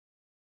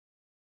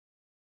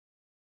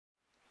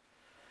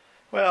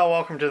Well,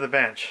 welcome to the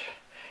bench.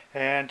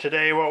 And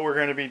today what we're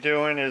going to be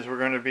doing is we're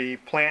going to be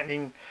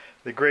planting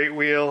the great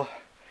wheel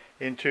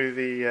into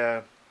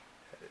the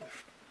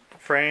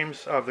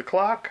frames of the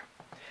clock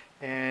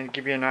and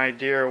give you an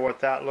idea of what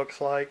that looks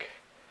like.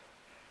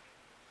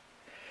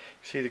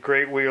 See, the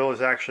great wheel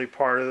is actually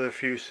part of the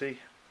Fusee.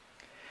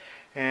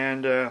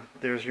 And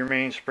there's your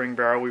mainspring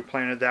barrel. We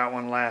planted that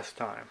one last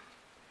time.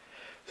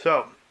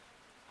 So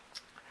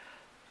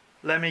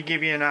let me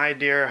give you an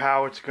idea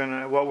how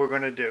what we're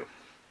going to do.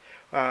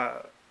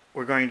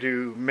 We're going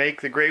to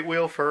make the great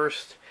wheel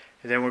first,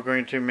 and then we're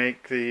going to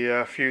make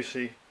the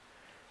Fusee.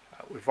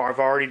 I've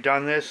already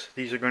done this.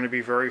 These are going to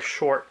be very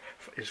short.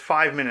 It's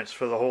 5 minutes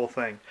for the whole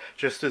thing.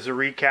 Just as a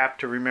recap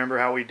to remember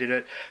how we did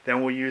it.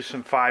 Then we'll use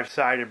some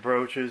 5-sided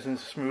broaches and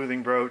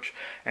smoothing broach,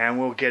 and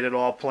we'll get it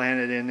all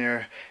planted in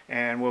there,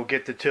 and we'll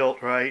get the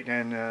tilt right,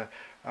 and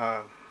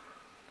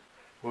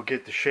we'll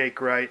get the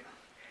shake right,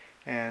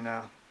 and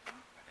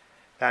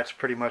that's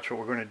pretty much what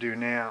we're going to do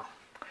now.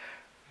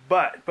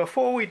 But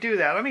before we do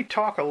that, let me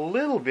talk a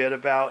little bit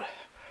about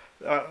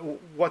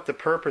what the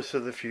purpose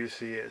of the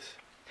Fusee is.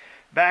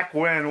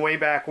 Way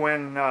back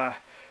when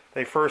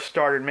they first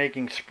started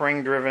making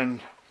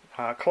spring-driven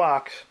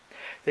clocks,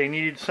 they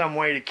needed some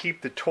way to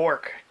keep the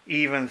torque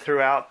even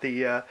throughout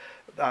the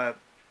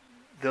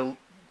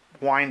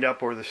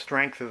wind-up or the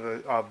strength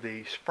of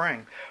the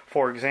spring.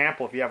 For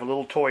example, if you have a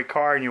little toy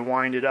car and you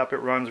wind it up, it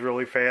runs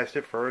really fast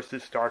at first.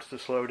 It starts to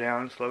slow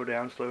down,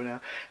 and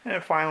then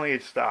finally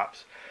it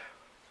stops.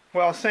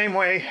 Well, same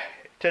way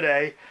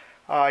today.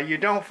 You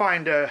don't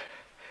find the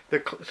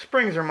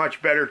springs are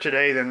much better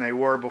today than they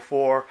were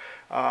before.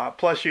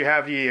 Plus, you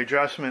have the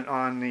adjustment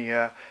on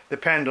the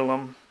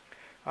pendulum,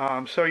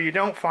 so you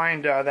don't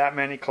find that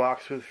many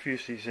clocks with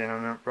fusees in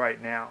them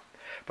right now.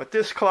 But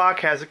this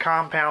clock has a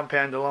compound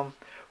pendulum,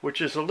 which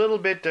is a little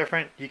bit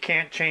different. You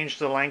can't change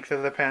the length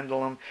of the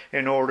pendulum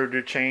in order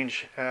to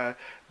change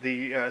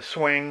the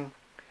swing.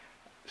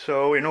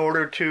 So, in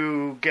order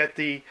to get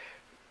the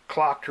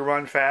clock to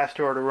run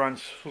faster or to run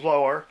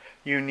slower,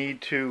 you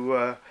need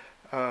to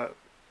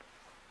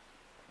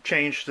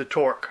change the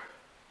torque.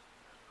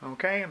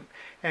 Okay,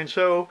 and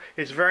so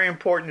it's very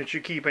important that you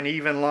keep an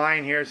even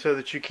line here so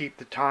that you keep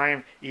the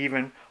time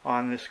even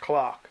on this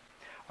clock.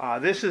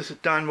 This is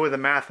done with a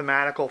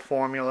mathematical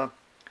formula,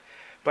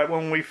 but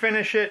when we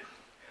finish it,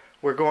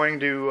 we're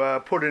going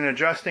to put an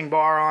adjusting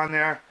bar on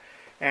there,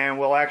 and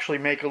we'll actually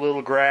make a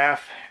little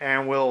graph,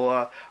 and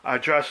we'll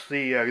adjust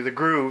the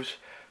grooves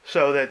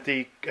so that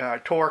the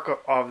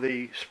torque of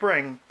the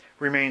spring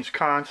remains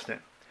constant.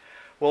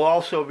 We'll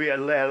also be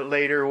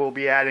later we'll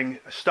be adding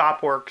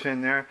stop works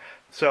in there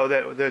so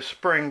that the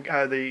spring,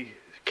 the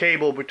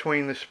cable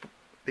between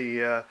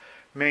the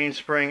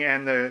mainspring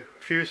and the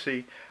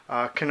Fusee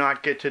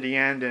cannot get to the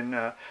end,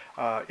 and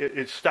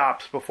it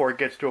stops before it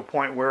gets to a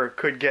point where it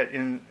could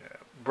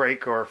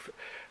break or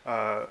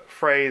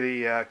fray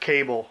the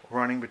cable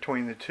running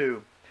between the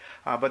two.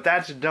 But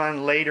that's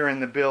done later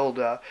in the build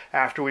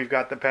after we've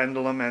got the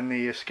pendulum and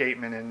the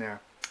escapement in there.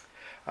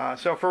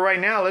 So for right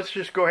now, let's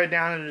just go ahead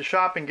down into the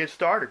shop and get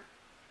started.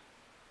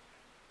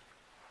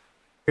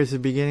 Here's the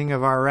beginning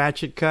of our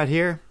ratchet cut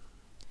here.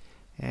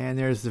 And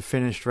there's the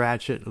finished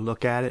ratchet.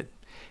 Look at it.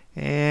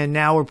 And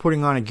now we're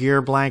putting on a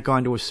gear blank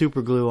onto a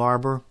super glue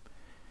arbor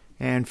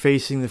and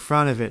facing the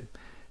front of it.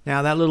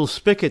 Now that little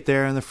spigot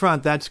there in the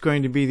front, that's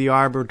going to be the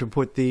arbor to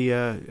put the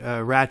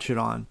ratchet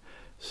on.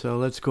 So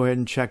let's go ahead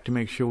and check to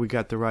make sure we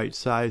got the right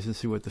size and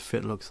see what the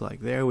fit looks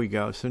like. There we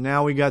go. So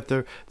now we got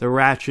the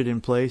ratchet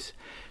in place.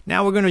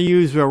 Now we're going to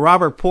use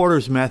Robert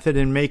Porter's method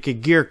and make a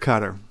gear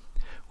cutter.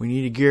 We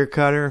need a gear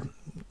cutter.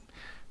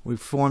 We've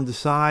formed the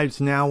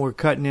sides. Now we're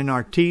cutting in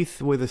our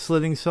teeth with a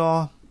slitting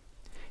saw.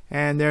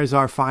 And there's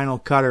our final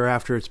cutter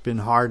after it's been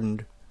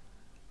hardened.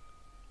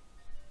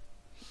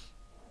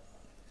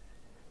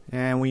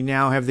 And we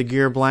now have the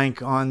gear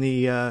blank on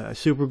the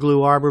super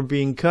glue arbor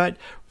being cut.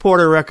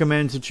 Porter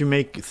recommends that you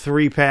make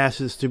 3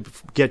 passes to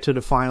get to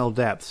the final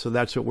depth. So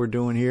that's what we're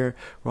doing here.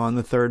 We're on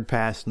the 3rd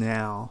pass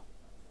now.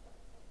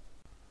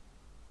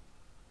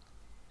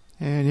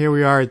 And here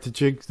we are at the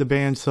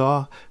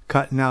bandsaw,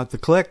 cutting out the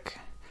click.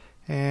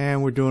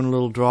 And we're doing a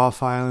little draw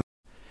filing.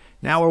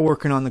 Now we're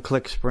working on the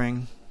click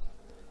spring.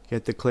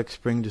 Get the click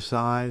spring to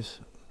size.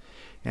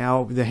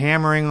 Now the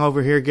hammering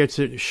over here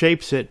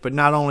shapes it, but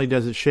not only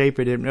does it shape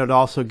it, it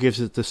also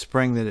gives it the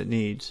spring that it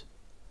needs.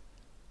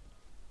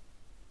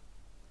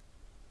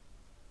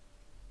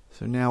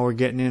 So now we're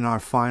getting in our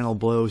final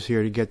blows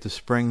here to get the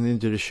spring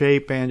into the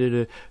shape and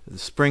to the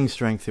spring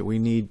strength that we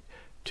need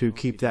to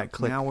keep that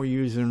click. Now we're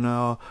using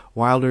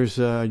Wilder's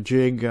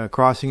jig,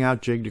 crossing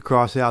out jig to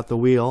cross out the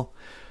wheel.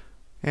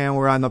 And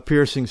we're on the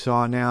piercing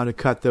saw now to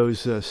cut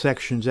those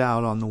sections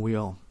out on the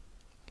wheel.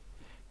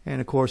 And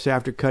of course,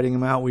 after cutting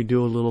them out, we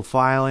do a little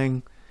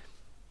filing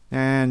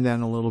and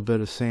then a little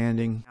bit of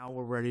sanding. Now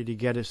we're ready to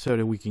get it so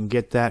that we can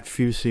get that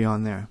Fusee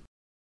on there.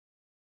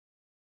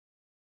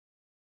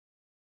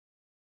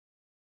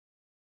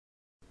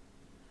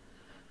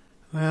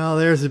 Well,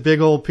 there's a big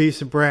old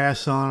piece of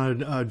brass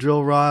on a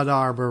drill rod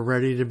arbor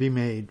ready to be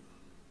made.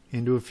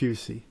 into a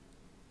fusee.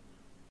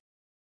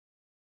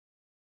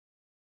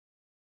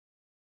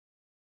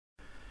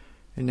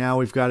 And now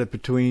we've got it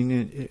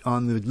between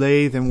on the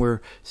lathe, and we're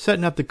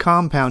setting up the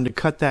compound to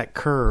cut that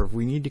curve.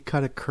 We need to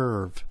cut a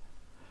curve.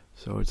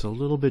 So it's a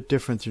little bit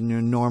different than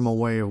your normal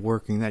way of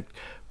working. That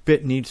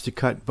bit needs to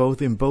cut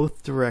in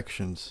both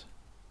directions.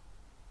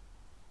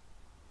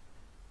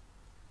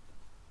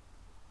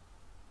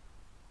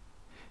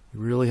 You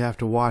really have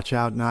to watch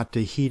out not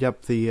to heat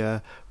up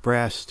the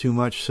brass too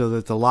much so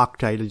that the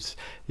Loctite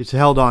it's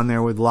held on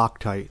there with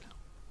Loctite.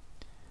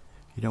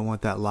 You don't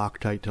want that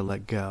Loctite to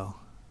let go.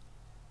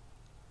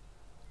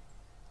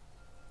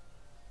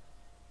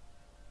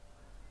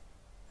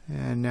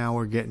 And now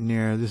we're getting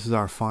near, this is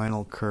our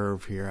final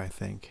curve here, I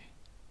think.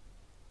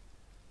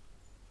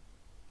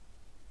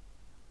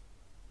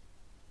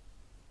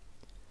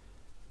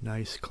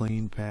 Nice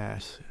clean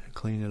pass.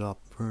 Clean it up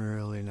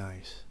really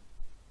nice.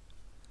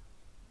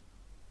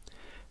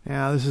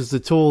 Now this is the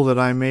tool that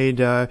I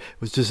made, it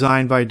was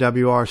designed by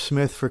W.R.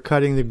 Smith for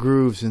cutting the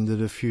grooves into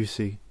the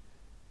fusee.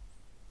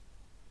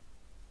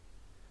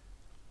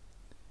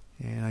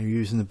 And I'm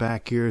using the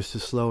back gears to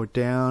slow it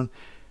down.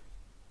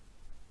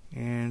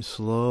 And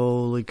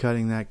slowly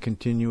cutting that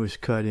continuous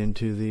cut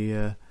into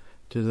the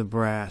to the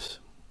brass.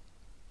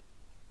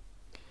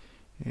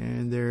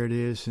 And there it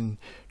is, and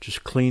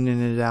just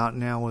cleaning it out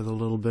now with a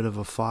little bit of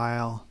a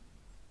file.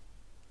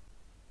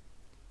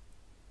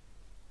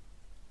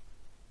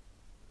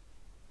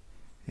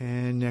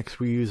 And next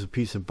we use a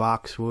piece of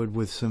boxwood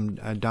with some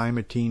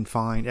diamantine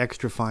fine,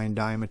 extra fine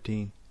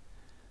diamantine.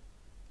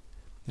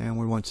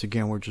 And once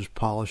again we're just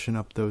polishing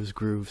up those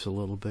grooves a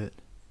little bit.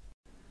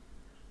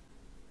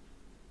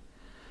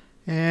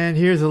 And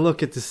here's a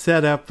look at the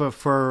setup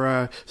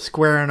for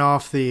squaring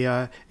off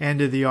the end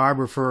of the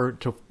arbor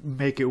to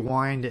make it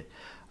wind it.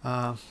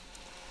 I'm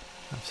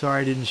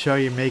sorry I didn't show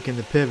you making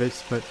the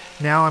pivots, but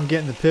now I'm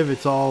getting the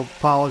pivots all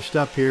polished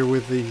up here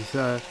with these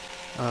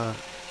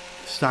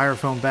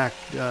styrofoam back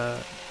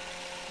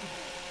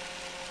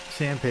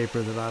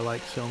sandpaper that I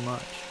like so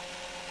much.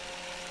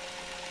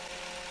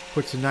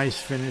 Puts a nice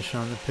finish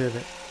on the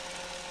pivot.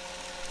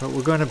 But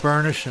we're going to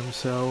burnish them,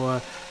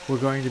 so we're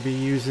going to be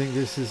using,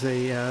 this is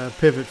a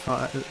pivot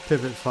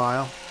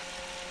file.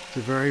 It's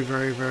a very,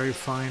 very, very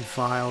fine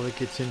file that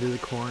gets into the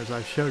corners.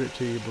 I've showed it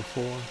to you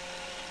before.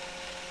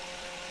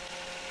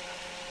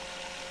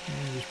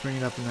 And just bring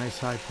it up a nice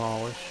high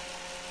polish.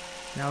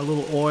 Now a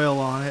little oil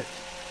on it,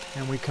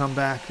 and we come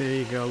back, there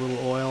you go, a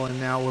little oil, and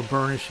now we're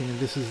burnishing, and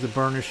this is the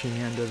burnishing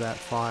end of that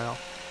file.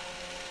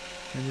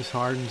 And this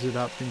hardens it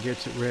up and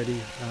gets it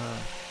ready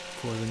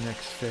for the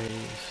next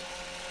phase.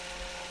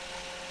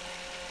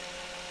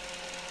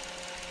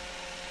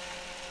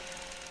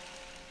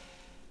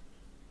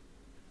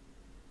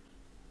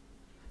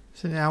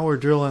 So now we're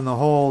drilling the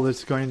hole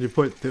that's going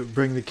to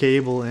bring the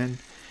cable in,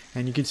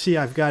 and you can see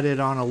I've got it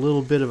on a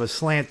little bit of a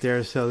slant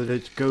there so that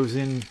it goes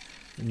in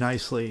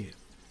nicely.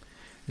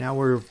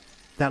 Now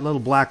that little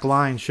black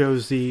line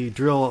shows the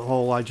drill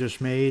hole I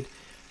just made,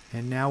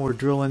 and now we're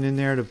drilling in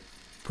there to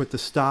put the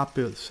stop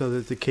so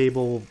that the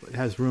cable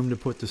has room to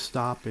put the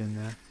stop in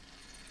there.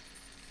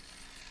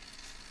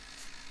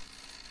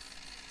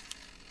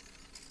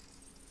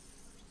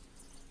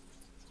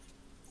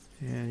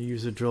 And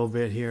use a drill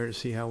bit here to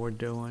see how we're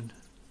doing.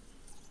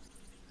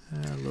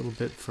 A little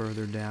bit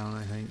further down,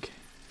 I think.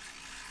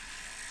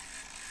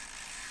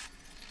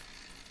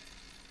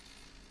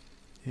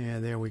 Yeah,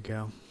 there we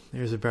go.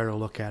 There's a better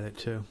look at it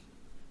too.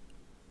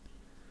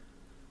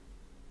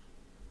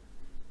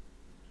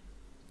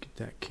 Get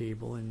that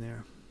cable in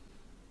there.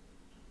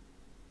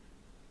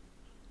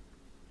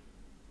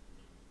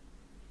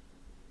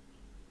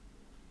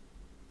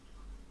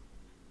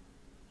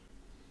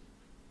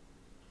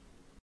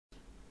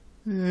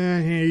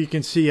 And here you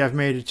can see I've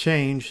made a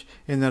change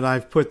in that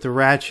I've put the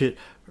ratchet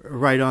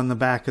right on the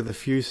back of the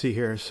fusee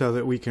here so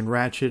that we can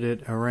ratchet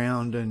it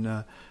around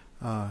and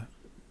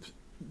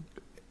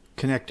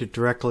connect it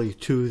directly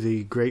to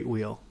the grate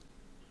wheel.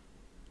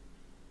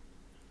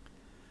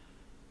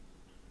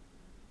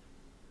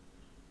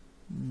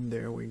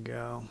 There we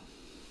go.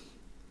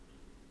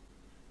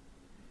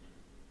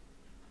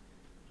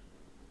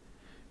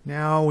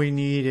 Now we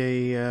need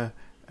a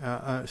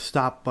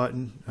stop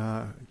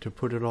button to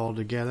put it all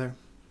together.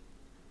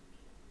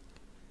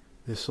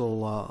 This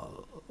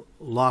will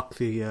lock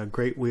the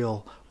grate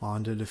wheel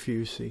onto the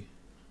fusee.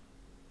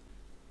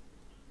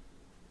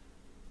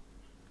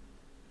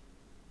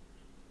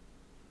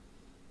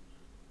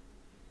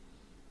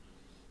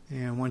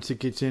 And once it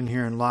gets in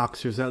here and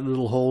locks, there's that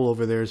little hole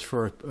over there is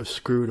for a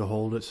screw to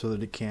hold it so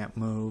that it can't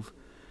move.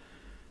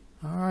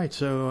 Alright,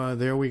 so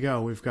there we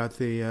go. We've got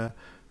the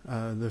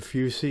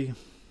fusee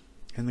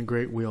and the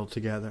grate wheel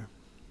together.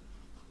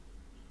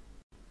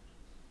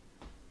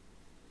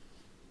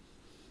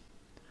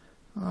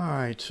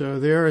 Alright, so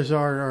there is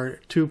our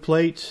two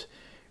plates,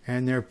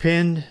 and they're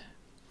pinned,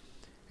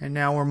 and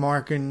now we're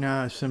marking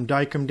some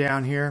dicum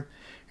down here,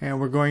 and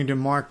we're going to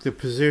mark the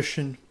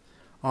position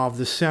of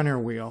the center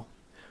wheel.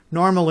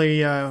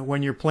 Normally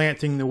when you're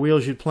planting the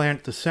wheels, you'd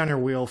plant the center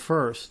wheel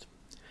first,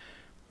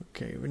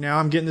 Okay, now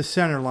I'm getting the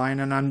center line,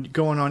 and I'm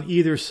going on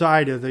either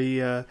side of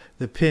the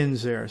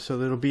pins there, so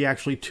there'll be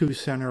actually 2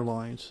 center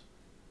lines.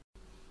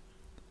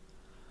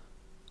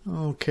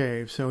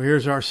 Okay, so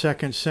here's our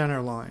second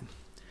center line.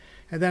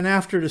 And then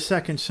after the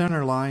second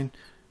center line,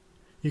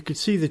 you can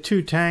see the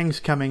 2 tangs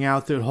coming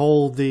out that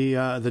hold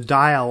the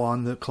dial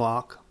on the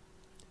clock.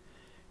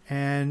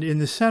 And in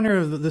the center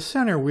of the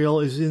center wheel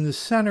is in the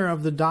center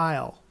of the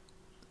dial.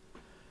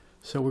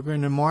 So we're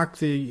going to mark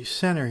the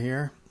center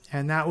here,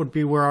 and that would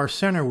be where our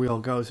center wheel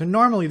goes. And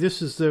normally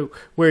this is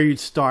where you'd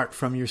start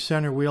from your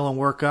center wheel and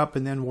work up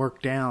and then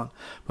work down.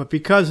 But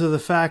because of the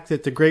fact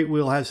that the great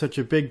wheel has such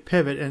a big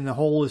pivot and the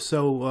hole is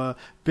so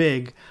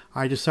big,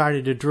 I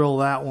decided to drill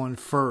that one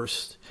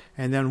first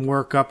and then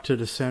work up to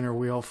the center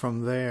wheel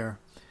from there.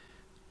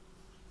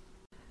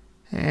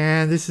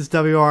 And this is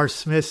W.R.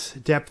 Smith's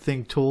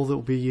depthing tool that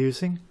we'll be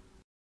using.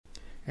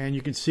 And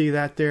you can see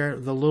that there,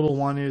 the little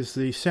one is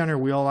the center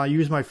wheel. I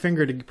use my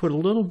finger to put a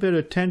little bit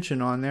of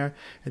tension on there,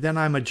 and then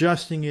I'm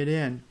adjusting it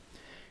in.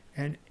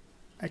 And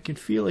I can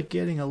feel it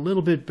getting a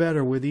little bit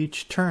better with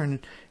each turn.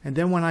 And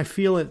then when I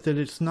feel it that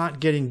it's not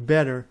getting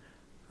better,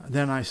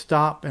 then I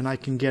stop and I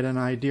can get an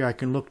idea. I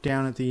can look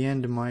down at the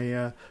end of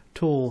my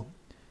tool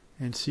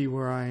and see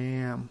where I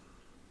am.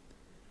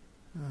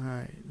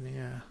 Alright,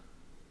 yeah.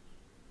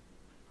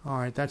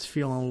 Alright, that's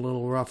feeling a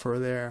little rougher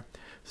there.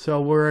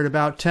 So we're at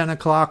about 10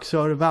 o'clock,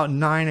 so at about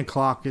 9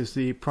 o'clock is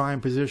the prime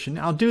position.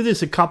 I'll do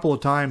this a couple of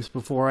times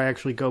before I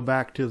actually go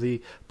back to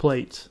the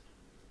plates.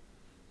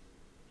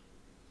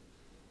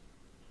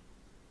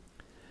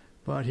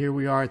 But here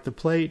we are at the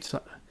plates,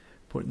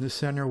 putting the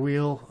center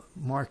wheel,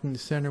 marking the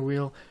center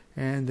wheel,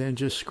 and then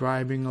just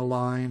scribing a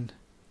line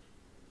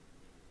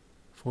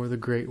for the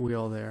great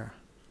wheel there.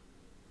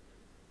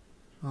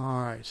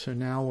 Alright, so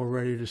now we're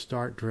ready to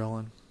start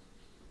drilling.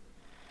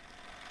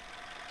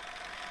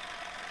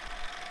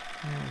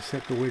 And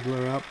set the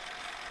wiggler up.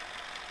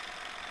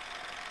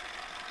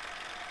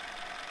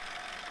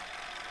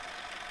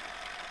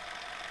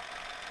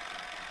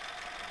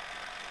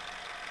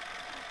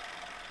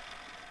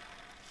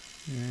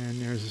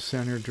 And there's the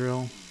center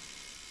drill.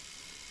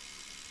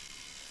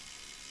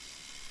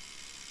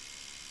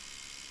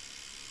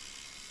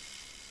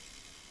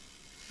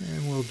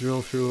 And we'll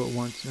drill through it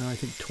once, and I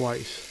think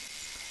twice.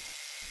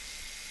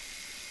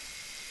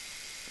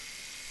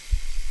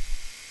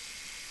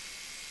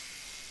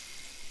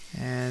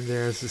 And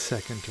there's the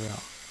second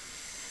drill.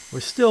 We're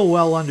still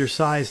well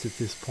undersized at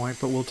this point,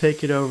 but we'll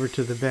take it over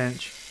to the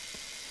bench.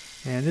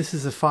 And this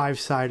is a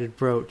 5-sided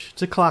broach.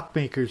 It's a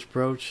clockmaker's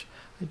broach.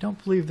 I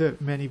don't believe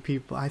that many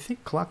people, I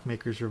think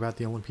clockmakers are about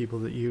the only people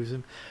that use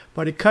them.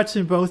 But it cuts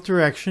in both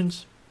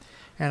directions.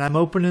 And I'm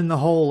opening the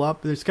hole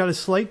up. It's got a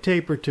slight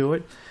taper to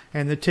it.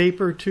 And the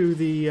taper to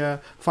the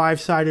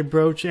 5-sided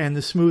broach and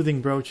the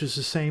smoothing broach is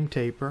the same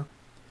taper.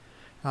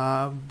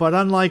 But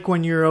unlike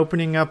when you're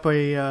opening up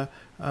a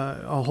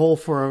hole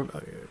for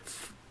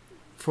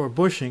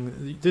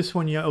bushing, this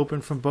one you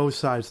open from both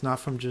sides, not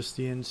from just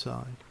the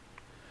inside.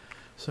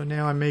 So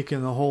now I'm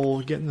making the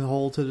hole, getting the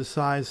hole to the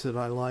size that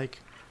I like.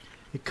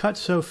 It cuts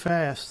so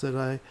fast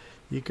that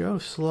you go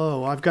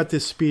slow. I've got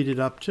this speeded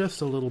up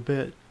just a little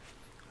bit,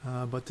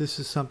 but this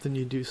is something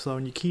you do slow,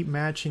 and you keep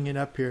matching it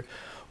up here.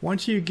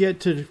 Once you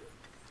get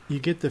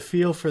the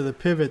feel for the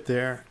pivot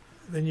there,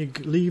 then you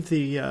leave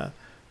the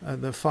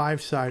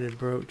 5-sided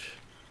broach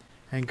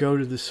and go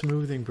to the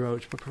smoothing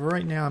broach. But for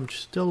right now, I'm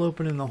still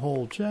opening the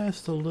hole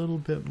just a little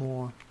bit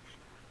more.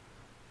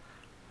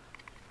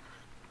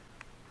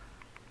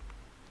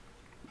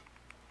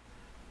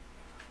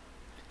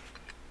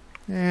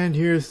 And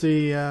here's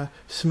the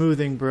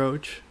smoothing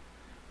broach.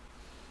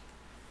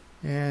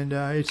 And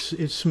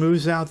it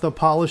smooths out,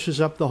 polishes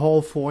up the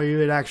hole for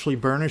you. It actually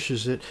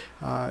burnishes it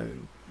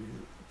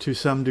to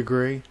some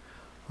degree.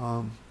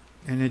 And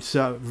it's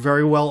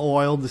very well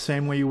oiled, the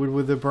same way you would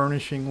with the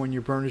burnishing when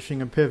you're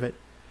burnishing a pivot.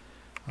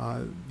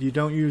 You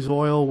don't use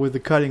oil with the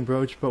cutting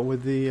broach, but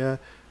with the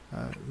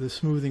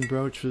smoothing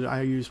broach,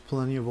 I use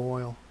plenty of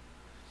oil.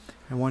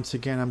 And once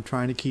again, I'm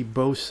trying to keep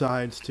both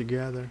sides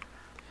together.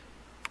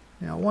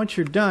 Now, once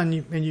you're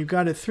done and you've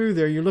got it through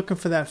there, you're looking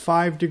for that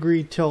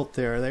 5-degree tilt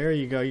there. There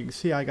you go. You can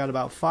see I got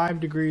about 5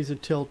 degrees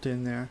of tilt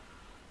in there.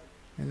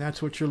 And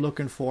that's what you're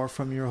looking for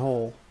from your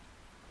hole.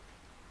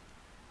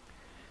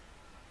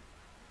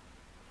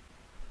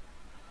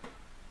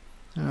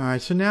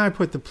 Alright, so now I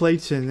put the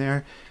plates in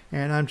there,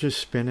 and I'm just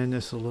spinning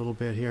this a little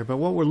bit here. But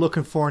what we're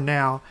looking for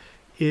now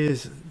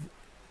is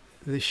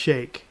the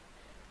shake.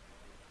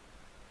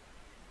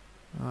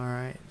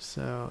 Alright,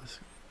 so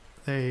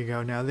there you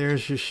go. Now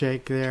there's your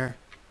shake there.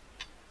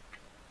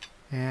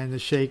 And the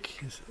shake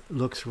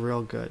looks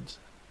real good.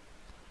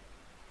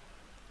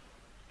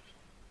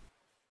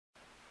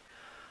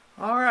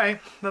 Alright,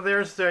 now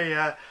there's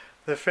the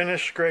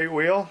finished great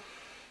wheel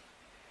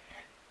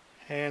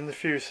and the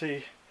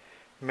Fusee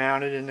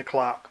mounted in the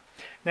clock.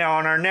 Now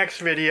on our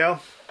next video,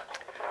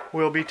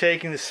 we'll be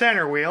taking the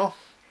center wheel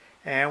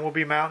and we'll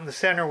be mounting the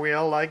center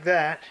wheel like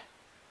that.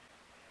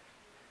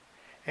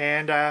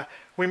 And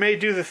we may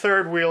do the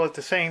third wheel at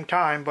the same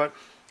time, but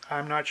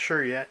I'm not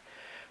sure yet.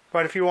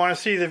 But if you want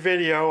to see the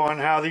video on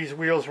how these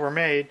wheels were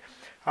made,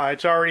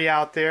 it's already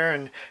out there.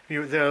 And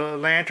the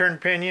lantern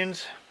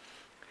pinions,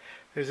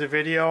 there's a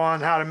video on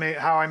how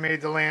I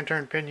made the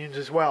lantern pinions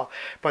as well.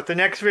 But the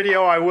next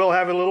video I will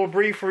have a little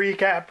brief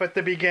recap at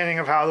the beginning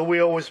of how the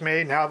wheel was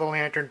made and how the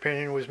lantern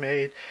pinion was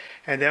made.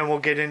 And then we'll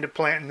get into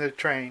planting the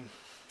train.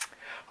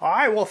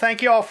 Alright, well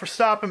thank you all for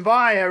stopping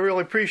by. I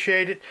really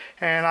appreciate it.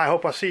 And I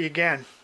hope I'll see you again.